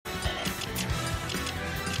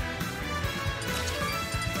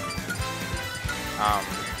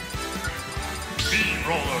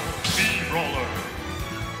B-roller, B-roller.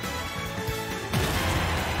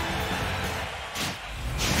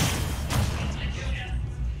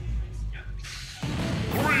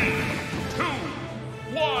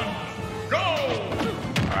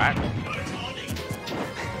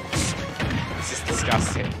 This is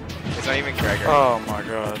disgusting. It's not even Gregory. Oh my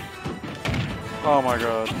god. Oh my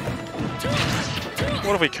god.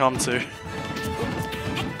 What have we come to?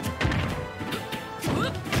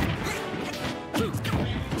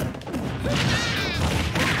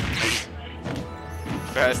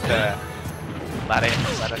 First, ladder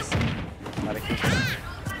kicks.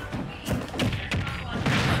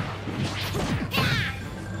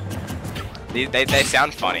 They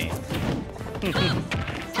sound funny.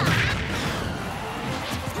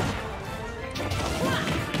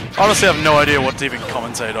 Honestly, I have no idea what to even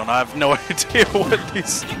commentate on. I have no idea what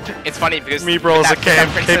these. It's funny because me bros are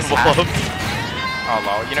capable of. Oh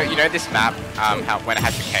lol, you know this map, how when it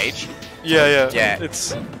has the cage. Yeah.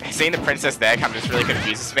 It's seeing the princess there kind of just really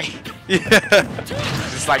confuses me. Yeah.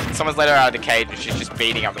 It's like someone's let her out of the cage and she's just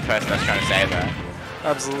beating up the person that's trying to save her.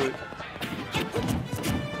 Absolutely.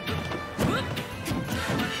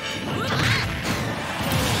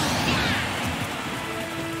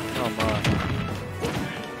 Oh my.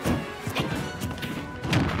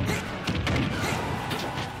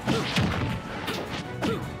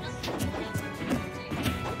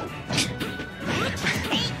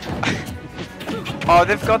 Oh,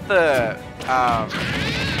 they've got the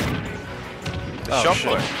shot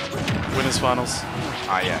put. Winners finals.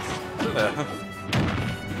 Ah, yes. Yeah.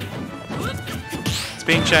 It's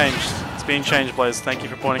being changed. It's being changed, Blaze. Thank you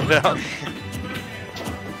for pointing it out.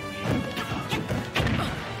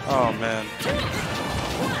 Oh man.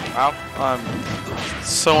 Well, I'm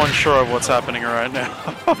so unsure of what's happening right now.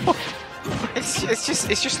 it's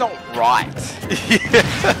just not right.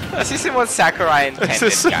 Yeah. This isn't what Sakurai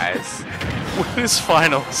intended, guys. Winners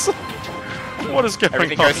finals. What is going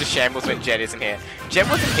Everything on? goes to shambles when Jet isn't here. Jet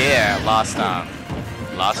wasn't here last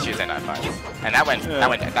Tuesday night fight, and that went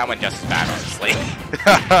just as bad, honestly.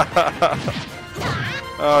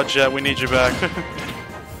 Oh, Jet, we need you back.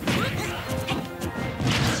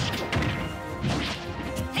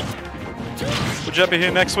 Will Jet be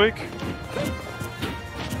here next week?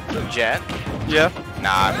 Jet? Yeah.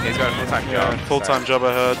 Nah, he's got a full-time job. Full-time job,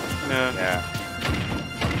 I heard. Yeah.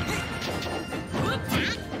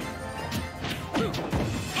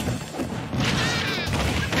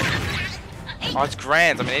 Oh, it's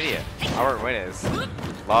grand. I'm an idiot. I wrote winners.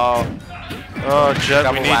 Lol. Oh, Jet,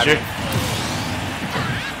 we need you.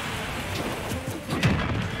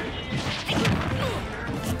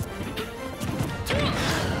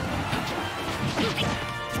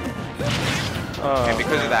 And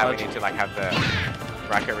because of that, we need to like have the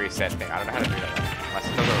bracket reset thing. I don't know how to do that. Unless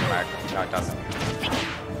it does it automatically. No, it doesn't.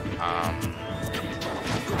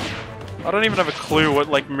 I don't even have a clue what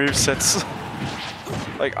like movesets.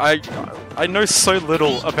 Like I know so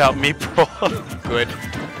little about me pro. Good.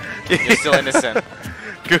 You're still innocent.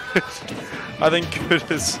 Good. I think good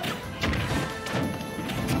is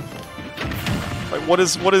like what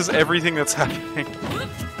is everything that's happening?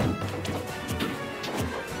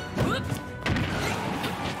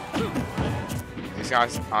 These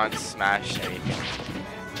guys aren't smashed anything.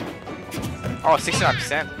 Oh,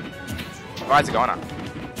 69%. Rides are going up.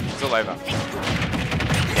 It's all over.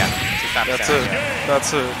 Yeah, 69%. That's it.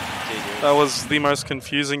 That's it. That was the most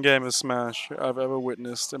confusing game of Smash I've ever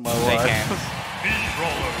witnessed in my life.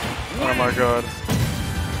 Oh my god.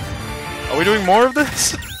 Are we doing more of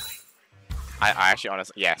this? I actually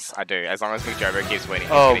honestly, yes, I do. As long as McJobo keeps winning,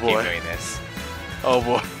 he's Oh, gonna boy. keep doing this. Oh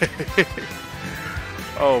boy.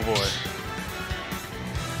 Oh boy.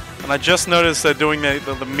 And I just noticed they're doing the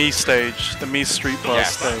Mii stage, the Mii Street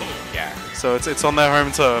Pass stage. Yeah. So it's on their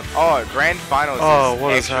home turf. Oh, grand finals. Oh, is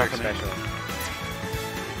what is extra happening? Special.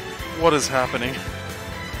 What is happening?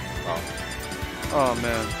 Oh. Oh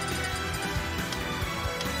man.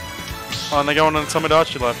 Oh, and they're going on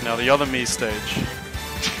Tomodachi Life now, the other Mii stage.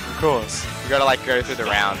 Of course. You gotta like go through the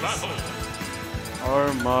rounds.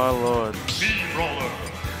 Oh my lord.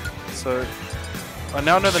 So I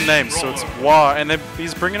now know the name, so it's Wa, and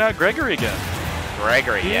he's bringing out Gregory again.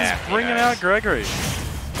 Gregory, yeah. He's bringing out Gregory.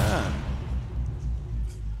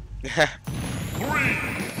 Yeah. 3,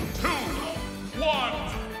 2, 1,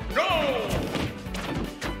 go!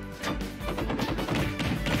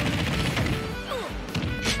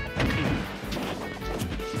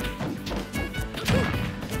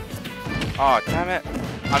 Oh, damn it.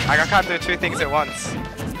 I can't do two things at once.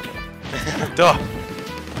 Duh.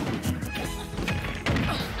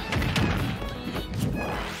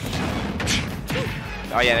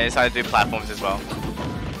 Oh yeah, they decided to do platforms as well.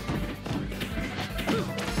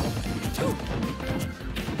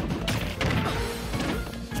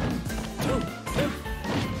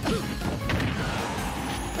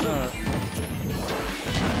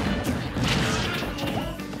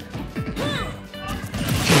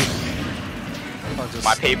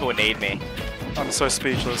 My people need me. I'm so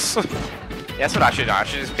speechless. Yeah, that's what I should do. I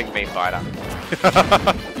should just pick me fighter.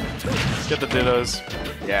 Get the dittos.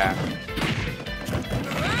 Yeah.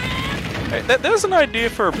 Hey, there's an idea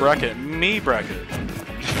for a bracket. Me bracket.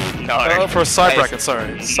 No. For a side bracket,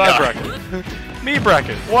 sorry. Side bracket. Me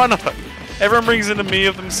bracket. Why not? Everyone brings in a me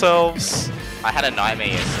of themselves. I had a nightmare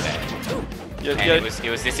yesterday. And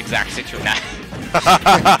it was this exact situation.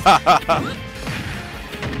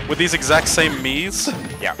 With these exact same me's?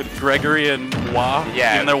 Yeah. With Gregory and Wah?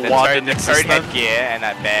 Yeah, even though the Wah toad, didn't the exist toad then? headgear and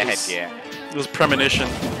that bear headgear. It was premonition.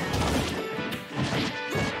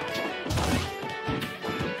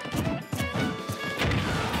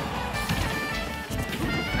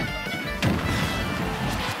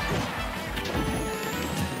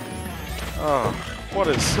 Oh, what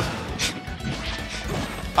is...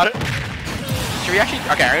 I don't... Should we actually...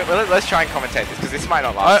 Okay, let's try and commentate this, because this might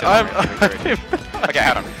not last. Okay,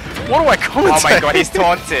 hold on. What do I commentate? Oh my god, he's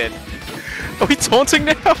taunted. Are we taunting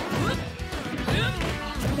now?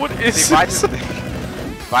 What is See, this?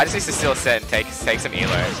 Vitus needs to steal a set and take some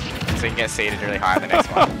elos, so he can get seeded really high in the next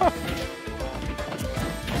one.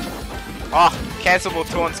 Oh, cancelable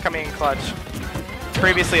taunts coming in clutch.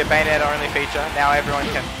 Previously a Bayonetta only feature, now everyone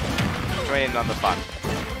can join in on the fun.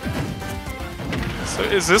 So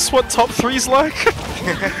is this what top 3's like?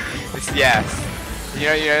 Yes. You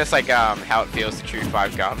know, it's like how it feels to chew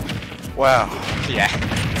 5 gum. Wow. Yeah.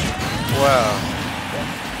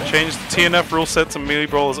 Wow. Change the TNF rule set to melee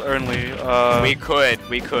brawlers only. We could,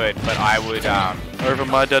 but I would over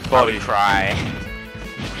my dead I body. would cry.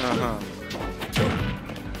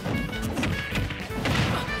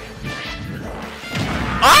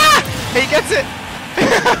 Ah! He gets it!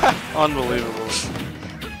 Unbelievable.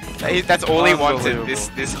 That's all he wanted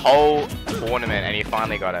this whole tournament, and he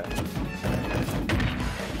finally got it.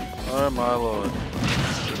 Oh my lord.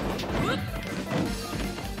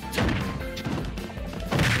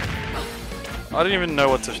 I didn't even know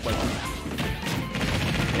what to like.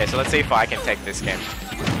 Yeah, so let's see if I can take this game.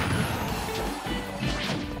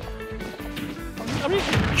 I mean,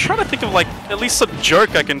 I'm trying to think of like at least a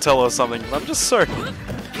joke I can tell or something. I'm just so.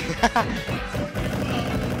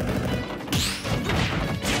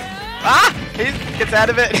 Ah! He gets out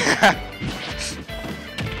of it.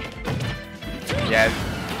 Yeah.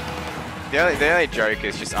 The only joke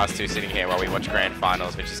is just us two sitting here while we watch grand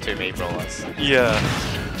finals, which is 2 meat brawlers. Yeah.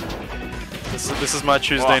 This is my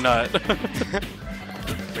Tuesday night.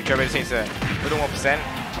 McJobo just needs a little more percent.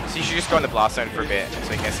 So you should just go in the blast zone for a bit, so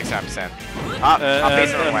you can get 69%.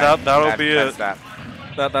 That'll be it.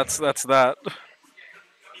 That's That's that.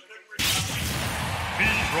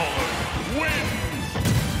 B-Brawler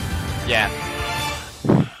wins! Yeah.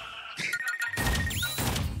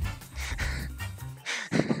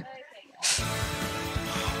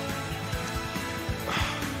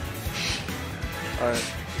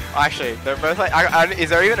 Alright. Actually, they're both like. Is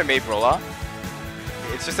there even a meat brawler?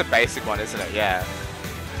 It's just a basic one, isn't it? Yeah.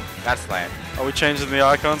 That's lame. Are we changing the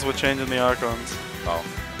icons? We're changing the icons. Oh.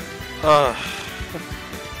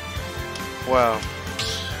 Wow.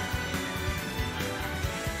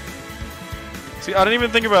 See, I didn't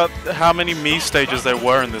even think about how many me stages there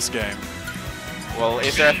were in this game. Well,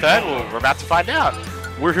 is there a third? Well, we're about to find out.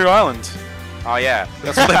 Woohoo Island. Oh yeah.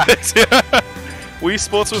 That's what they picked. Yeah. Wii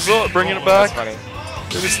Sports Resort, bringing it back. That's funny.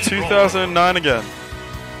 It was 2009 again.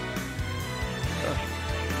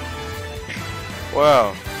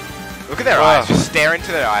 Wow. Look at their eyes. Just stare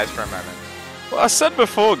into their eyes for a moment. Well, I said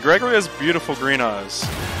before, Gregory has beautiful green eyes.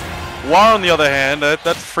 Wah, on the other hand,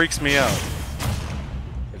 that freaks me out.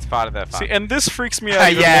 It's part of their fun. See, and this freaks me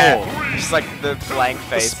out even more. Just like the blank The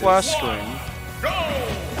faces. splash screen.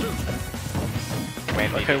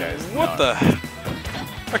 Okay, what the?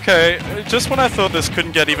 Okay, just when I thought this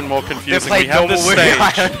couldn't get even more confusing, we have this stage.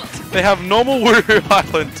 They have normal Woohoo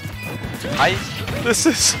Island. This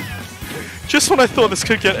is... Just when I thought this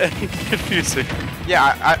could get any confusing.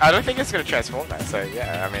 Yeah, I don't think it's going to transform that, so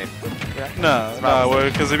yeah, I mean... Yeah. No,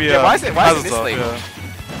 because it'd be why is it this league? Yeah.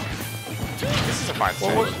 This is a fine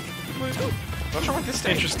stage. Not sure what this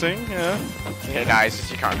stage. Interesting, yeah. Yeah, no, it's just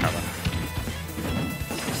you can't cover.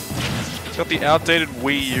 It's got the outdated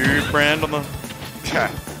Wii U brand on the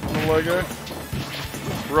logo.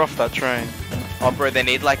 We're off that train. Oh, bro, they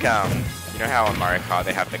need like, you know how on Mario Kart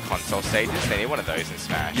they have the console stages? They need one of those in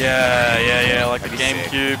Smash. Yeah, like the That'd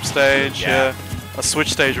be GameCube stage, yeah. A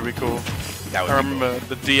Switch stage would be cool. That would I remember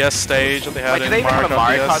the DS stage that they had Wait, in did they even Mario have a Kart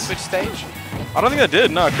Mario Kart DS. Switch stage? I don't think they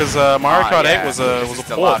did, no, because Mario Kart 8 was a port.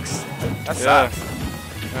 deluxe. That sucks.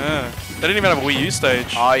 Yeah. They didn't even have a Wii U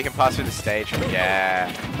stage. Oh, you can pass through the stage.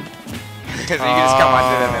 Yeah. Because you can just come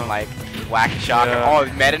under them and like whack a shark. Yeah. Oh,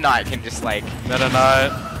 Meta Knight can just like. Meta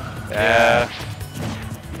Knight. Yeah.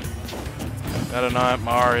 Meta Knight,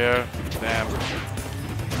 Mario. Damn.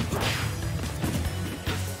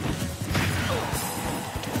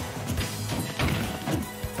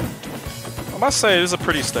 I must say, it is a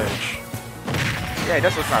pretty stage. Yeah, it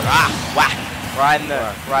does look nice. Ah, whack! Right in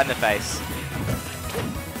the face.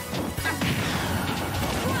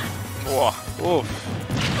 Whoa. Oof.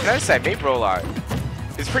 Can I just say, Meat Brawler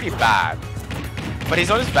is pretty bad, but he's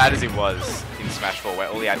not as bad as he was in Smash 4, where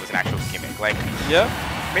all he had was an actual gimmick. Like, Yeah.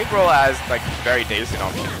 Meat Brawler has like very decent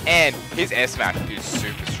options, and his air smash is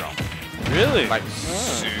super strong. Really? Like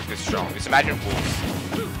super strong. Just imagine wolves.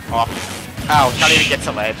 Oh, ow! Can't even get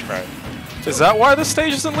to ledge, bro. Is that why this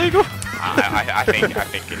stage isn't legal? I think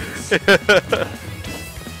it is.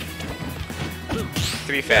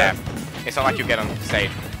 To be fair, it's not like you get on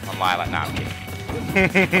stage on live like now.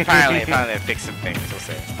 Apparently they fixed some things. We'll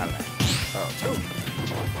see. I don't know. Oh.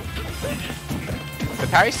 The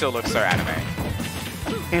parry still looks so anime.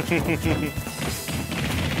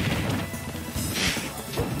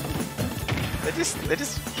 They're just.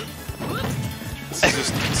 This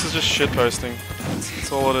is just shit posting.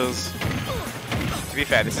 That's all it is. To be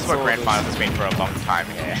fair, this is what Grand Finals has been for a long time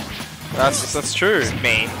here. That's true. Just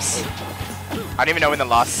memes. I don't even know when the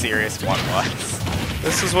last serious one was.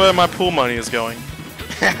 This is where my pool money is going.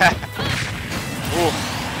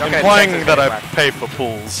 Implying that I pay for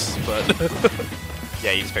pools, but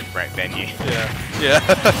yeah, you just pick right venue. yeah.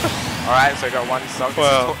 All right, so I got one stock.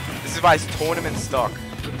 Well, this is why it's tournament stock.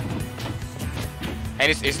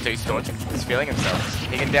 And he's taunting. He's feeling himself.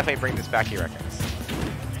 He can definitely bring this back, he reckons.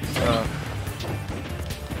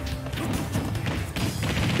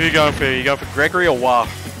 Who are you going for? You going for Gregory or Wah?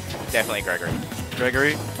 Definitely Gregory.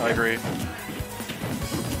 Gregory? I agree.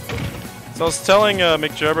 So I was telling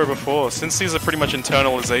McJobo before, since these are pretty much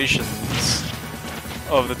internalizations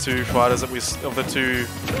of the two fighters of the two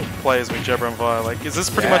players, McJobo and Vi, like, is this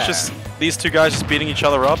pretty much just these two guys just beating each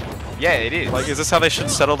other up? Yeah, it is. Like, is this how they should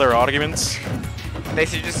settle their arguments? They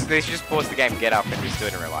should just pause the game, get up, and just do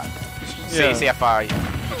it in real life. Yeah. See how far you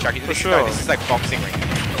can chuck it. For sure. This is like boxing ring.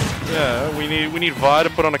 Yeah, we need Vi to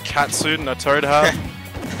put on a cat suit and a toad hat.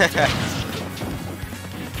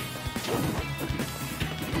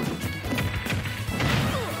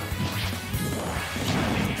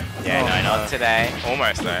 Yeah, no, not today.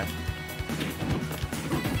 Almost though.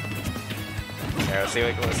 Yeah, we'll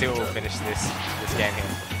see what we'll finish this game here,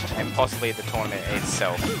 and possibly the tournament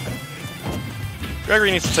itself.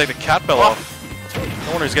 Gregory needs to take the cat bell off.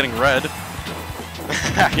 No wonder he's getting red.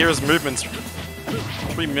 Hear his movements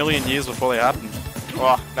 3 million years before they happen.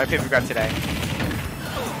 Oh, no people got today.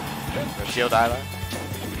 No shield either.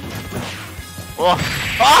 Oh!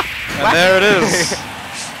 Ah! And there it is.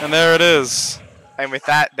 And there it is. And with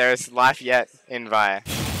that, there is life yet in Vi.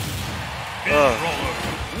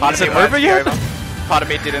 Is it over yet? Part of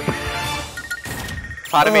me didn't.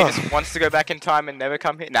 Part of me just wants to go back in time and never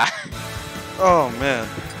come here. Nah. Oh man.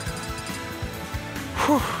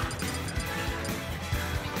 Whew.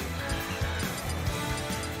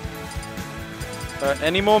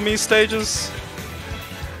 Any more me stages?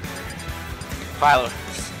 Pilot.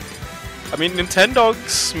 I mean,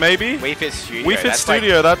 Nintendogs, maybe. Wii Fit Studio. Wii Fit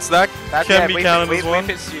Studio, that can be counted as one. Wii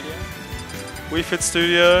Fit Studio. Wii Fit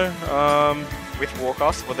Studio. With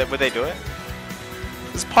Warcross, would they do it?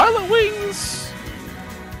 Is Pilot Wings?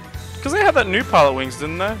 Because they had that new Pilot Wings,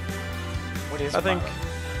 didn't they? What is? I think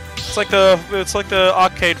it's like the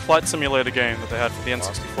arcade flight simulator game that they had for the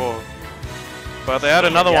N64. But they had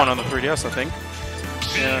another one on the 3DS, I think.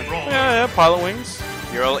 Yeah, Pilot Wings.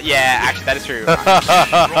 Actually, that is true.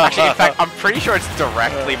 Actually, in fact, I'm pretty sure it's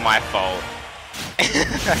directly my fault.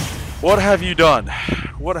 What have you done?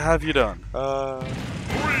 What have you done?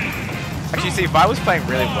 Actually, see, Vi was playing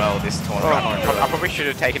really well this tournament. I probably should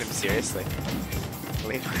have taken him seriously.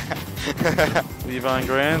 Levi and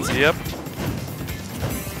Grands, yep.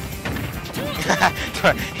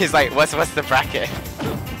 He's like, what's the bracket?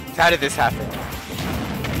 How did this happen?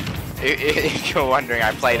 If you're wondering,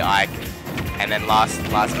 I played Ike, and then last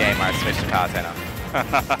game I switched to Power Tenor.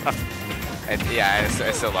 And I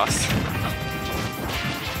still lost.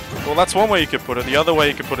 Well, that's one way you could put it. The other way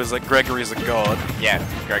you could put it is that Gregory's a god. Yeah,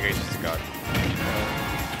 Gregory's just a god.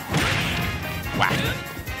 Whack.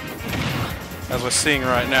 As we're seeing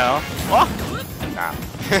right now. Oh! Nah.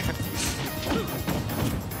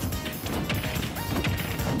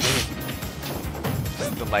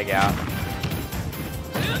 the leg out.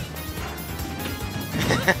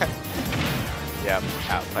 Yep,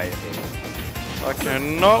 outplayed it. I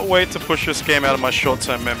cannot wait to push this game out of my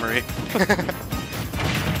short-term memory.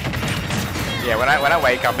 Yeah, when I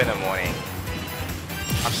wake up in the morning,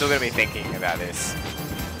 I'm still gonna be thinking about this.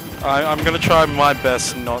 I'm gonna try my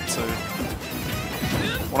best not to.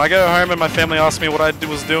 When I go home and my family asks me what I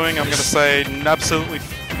was doing, I'm gonna say absolutely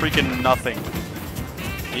freaking nothing.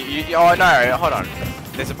 Oh no, hold on.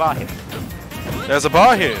 There's a bar here. There's a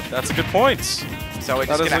bar here. That's a good point. So we're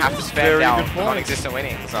just gonna have to spam down non-existent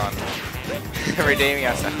winnings on redeeming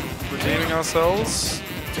ourselves. Redeeming ourselves.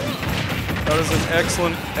 That is an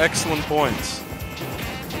excellent, excellent point.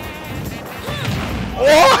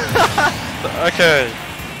 Okay.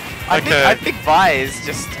 I think Vi is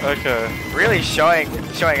just really showing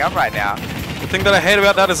up right now. The thing that I hate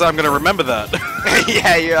about that is I'm gonna remember that.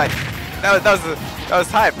 Yeah, you're like that was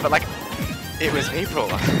hype, but like it was April.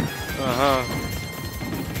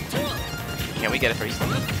 Can we get a free stop?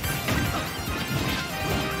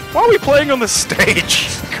 Why are we playing on the stage?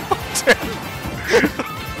 God damn.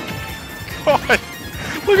 God,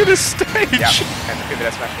 look at this stage. Yeah, and the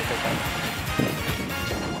pivot smash will take that.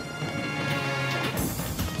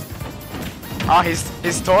 Oh,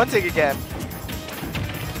 he's taunting again.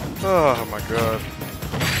 Oh my god.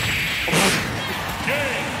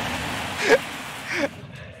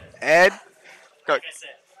 Ed, go.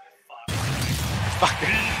 Fuck.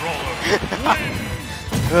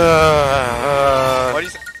 What do you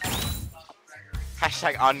say?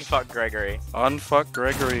 Hashtag unfuck Gregory. Unfuck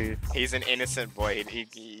Gregory. He's an innocent boy. He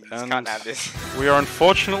just can't have this. We are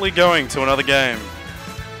unfortunately going to another game.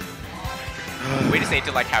 We just need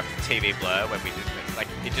to like have TV blur when we just like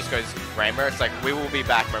it just goes rainbow. It's like we will be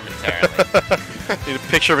back momentarily. Need a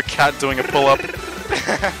picture of a cat doing a pull-up.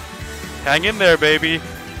 Hang in there, baby.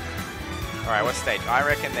 Alright, what stage? I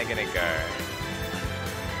reckon they're gonna go.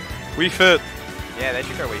 We fit. Yeah, they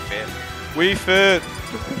should go We Fit. We fit.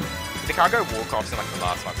 They can't go walk-offs in like the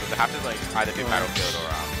last one, so they have to like either do Battlefield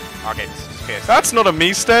or okay, just pierce. That's not a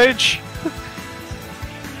me stage.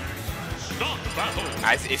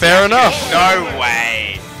 Fair enough. No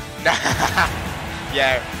way.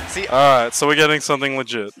 Yeah. See. All right, so we're getting something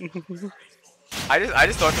legit. I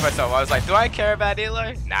just thought to myself, I was like, do I care about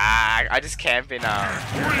Elo? Nah, I just camp in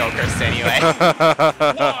Gold Coast anyway.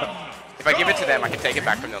 If I give it to them, I can take it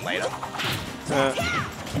back from them later.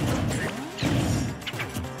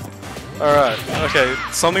 Alright, okay,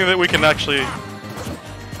 something that we can actually...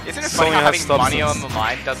 Isn't it funny how having money on the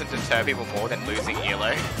line doesn't deter people more than losing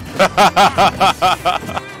Elo?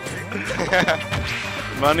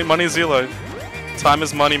 Money's Elo. Time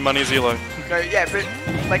is money, money's Elo. No, yeah, but,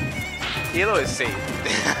 like, Elo is C.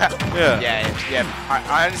 Yeah. Yeah,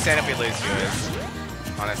 I understand if we lose viewers,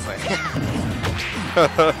 honestly.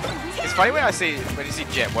 It's funny when you see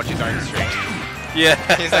Jet watch his own stream. Yeah.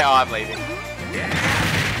 He's like, oh, I'm leaving.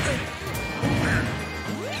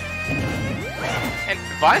 And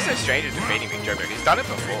Vi's no stranger to defeating McJobo. He's done it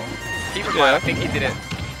before. Keep in mind, I think he did it.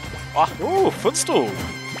 Oh. Ooh, footstool.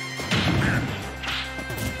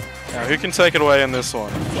 Now, who can take it away in this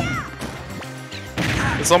one?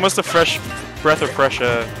 It's almost a fresh breath of fresh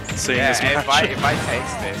air seeing this match. Yeah, if Vi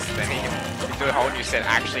takes this, then he can do a whole new set.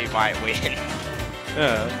 Actually, might win.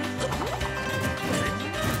 Yeah.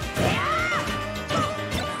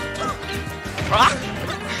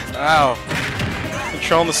 Ow.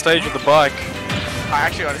 Controlling the stage with the bike. I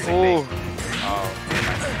actually honestly think... Oh,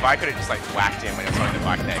 if I could have just like whacked him when he was throwing the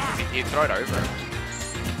bike there, because he'd throw it over him.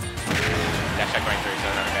 Dash going through, so I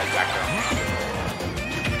don't know if back to him.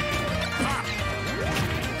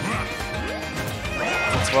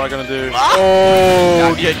 That's what I'm gonna do.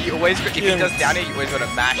 Oh! No, you always, if he does down here, you always want to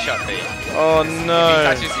mash up the... Oh no!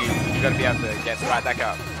 If he touches you, you gotta be able to get right back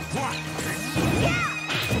up.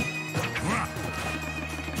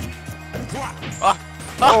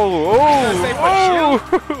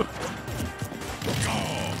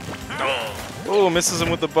 Oh, misses him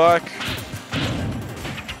with the bike.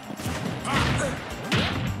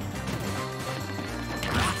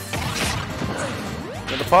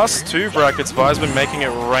 In the past two brackets, Vi's been making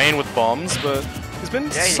it rain with bombs, but he's been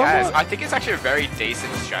he has. I think it's actually a very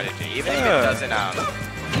decent strategy, even if it doesn't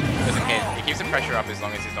hit. It keeps the pressure up as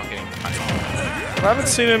long as he's not getting punished. I haven't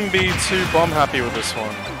seen him be too bomb happy with this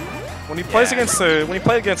one. When he plays against when he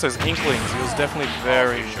played against those Inklings, he was definitely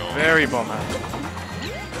very bomb happy.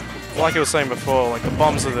 Like I was saying before, like the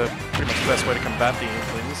bombs are pretty much the best way to combat the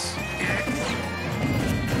Inklings.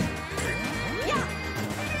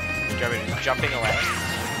 Jumping away.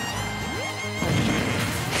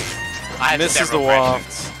 Misses the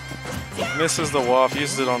waft. Misses the waft.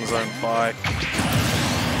 Uses it on his own bike.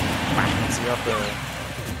 Easy up there.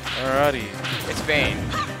 Alrighty. It's been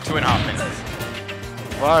 2.5 minutes.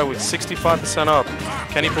 Vi with 65% up.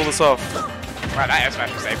 Can he pull this off? Wow, that F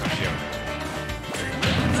smash was safe from shield.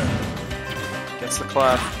 Gets the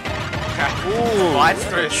clap. Ooh, slides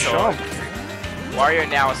through his sword. Wario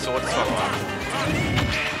now a sword swallower.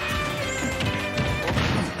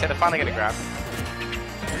 So they're finally gonna grab.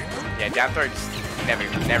 Yeah, down throw just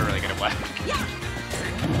never really gonna work.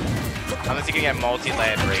 Unless you can get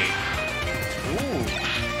multi-layered read. Ooh.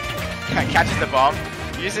 Catches the bomb,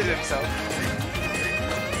 uses himself.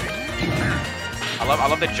 I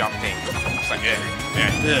love the jump thing. It's like yeah.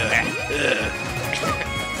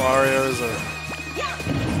 Wario's a.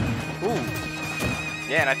 Ooh.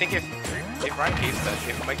 Yeah, and I think if Ryan keeps that,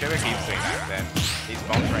 if McJobo keeps doing that, then these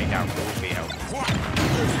bombs raining down will be helpful.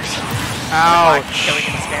 Ouch! Killing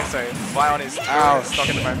him in spam, so Vi on his stock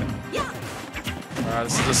at the moment. Alright,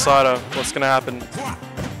 this is a decider. What's gonna happen?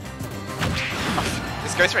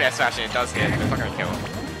 This goes for an S smash and it does hit, but it's not gonna kill him.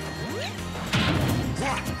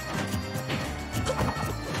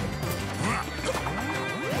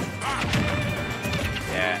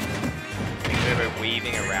 Yeah. McJobo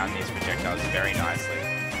weaving around these projectiles very nicely.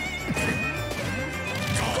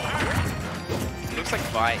 It looks like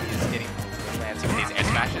Vi is getting lands with these S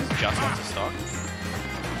smashes just onto stock.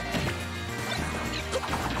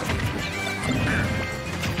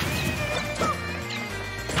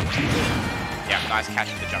 Yeah, nice catch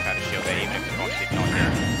with the jump out of shield there, even if the bomb did not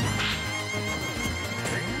hit.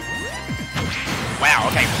 Wow,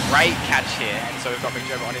 okay, great catch here. And so we've got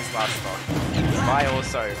McJobo on his last stock. Vi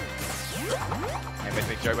also. And with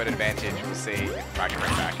McJobo at advantage, we'll see if I can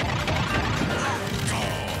bring back.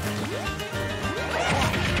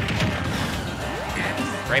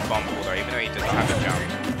 Great bomb pull though, even though he does not have to jump.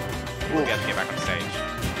 We'll be able to get back on stage.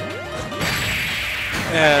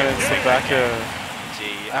 And it's the back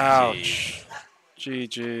Ouch.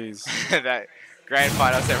 GG's. That grand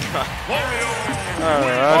finals everyone.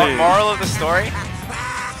 Alrighty. Moral of the story?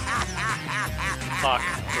 Fuck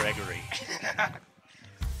Gregory.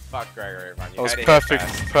 Fuck Gregory, everyone. That was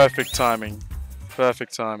perfect timing.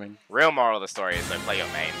 Perfect timing. Real moral of the story is though, play your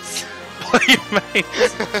mains. Play your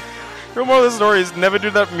mains. Real moral of the story is never do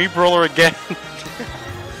that meat brawler again.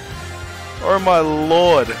 Oh my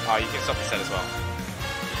lord. Oh, you can stop the set as well.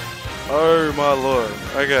 Oh my lord.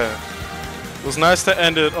 Okay. It was nice to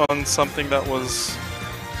end it on something that was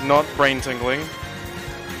not brain tingling.